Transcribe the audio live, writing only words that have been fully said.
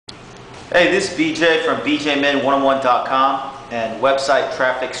Hey, this is BJ from bjmin101.com and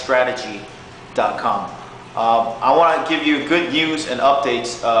websitetrafficstrategy.com. I want to give you good news and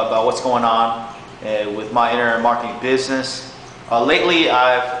updates about what's going on with my internet marketing business. Lately,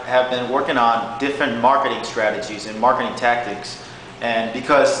 I have been working on different marketing strategies and marketing tactics, and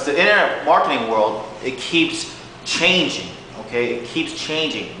because the internet marketing world, it keeps changing. Okay, it keeps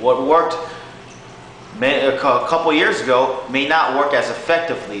changing. What worked a couple years ago may not work as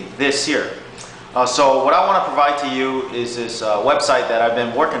effectively this year. So what I want to provide to you is this website that I've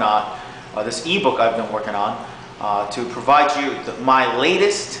been working on, this ebook I've been working on, to provide you my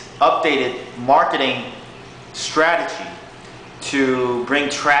latest updated marketing strategy to bring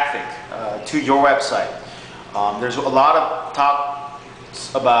traffic to your website. There's a lot of talk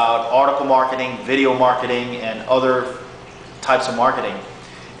about article marketing, video marketing, and other types of marketing.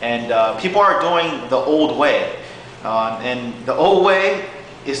 And people are doing the old way, and the old way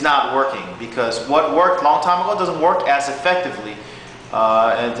is not working, because what worked a long time ago doesn't work as effectively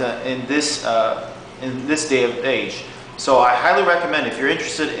in this day of age. So I highly recommend, if you're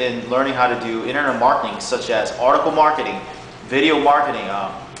interested in learning how to do internet marketing, such as article marketing, video marketing,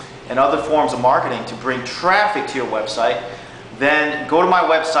 and other forms of marketing to bring traffic to your website, then go to my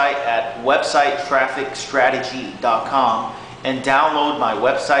website at websitetrafficstrategy.com and download my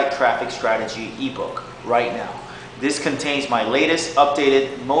Website Traffic Strategy ebook right now. This contains my latest,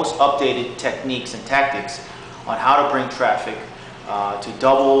 most updated techniques and tactics on how to bring traffic to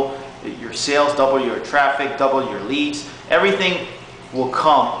double your sales, double your traffic, double your leads. Everything will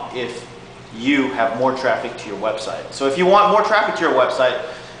come if you have more traffic to your website. So if you want more traffic to your website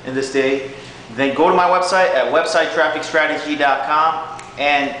in this day, then go to my website at websitetrafficstrategy.com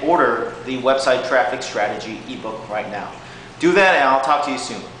and order the Website Traffic Strategy ebook right now. Do that, and I'll talk to you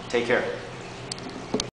soon. Take care.